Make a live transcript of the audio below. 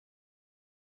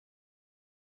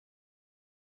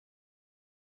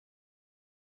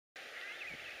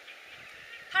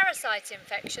Parasite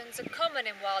infections are common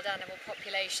in wild animal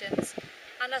populations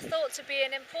and are thought to be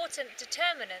an important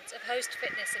determinant of host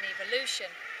fitness and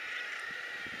evolution.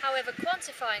 However,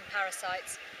 quantifying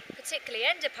parasites, particularly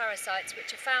endoparasites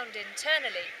which are found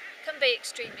internally, can be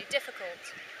extremely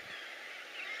difficult.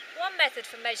 One method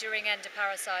for measuring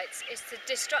endoparasites is to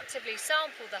destructively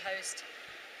sample the host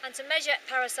and to measure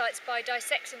parasites by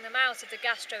dissecting them out of the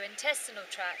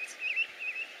gastrointestinal tract.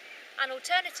 An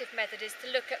alternative method is to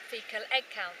look at fecal egg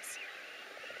counts.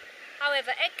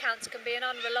 However, egg counts can be an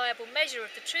unreliable measure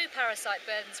of the true parasite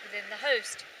burdens within the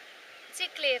host,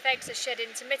 particularly if eggs are shed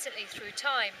intermittently through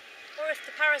time, or if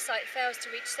the parasite fails to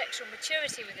reach sexual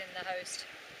maturity within the host.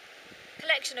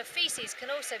 Collection of faeces can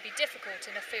also be difficult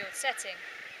in a field setting.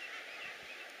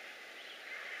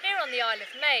 Here on the Isle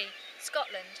of May,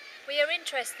 Scotland, we are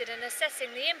interested in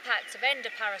assessing the impact of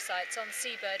endoparasites on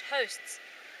seabird hosts,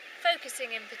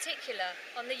 focusing in particular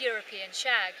on the European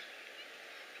shag.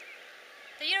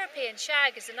 The European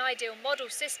shag is an ideal model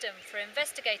system for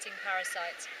investigating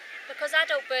parasites because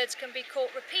adult birds can be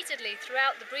caught repeatedly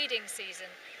throughout the breeding season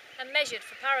and measured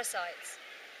for parasites.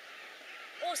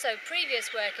 Also, previous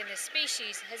work in this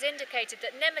species has indicated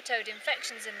that nematode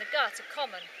infections in the gut are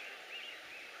common.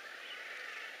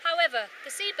 However,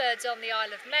 the seabirds on the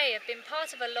Isle of May have been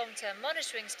part of a long-term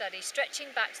monitoring study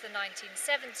stretching back to the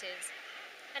 1970s,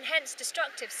 and hence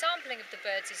destructive sampling of the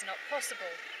birds is not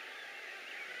possible.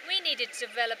 We needed to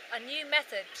develop a new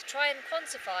method to try and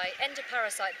quantify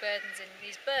endoparasite burdens in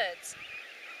these birds.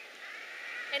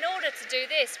 In order to do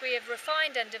this, we have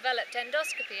refined and developed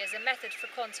endoscopy as a method for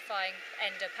quantifying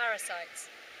endoparasites.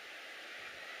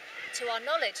 To our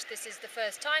knowledge, this is the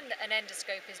first time that an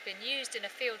endoscope has been used in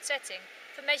a field setting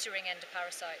for measuring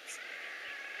endoparasites.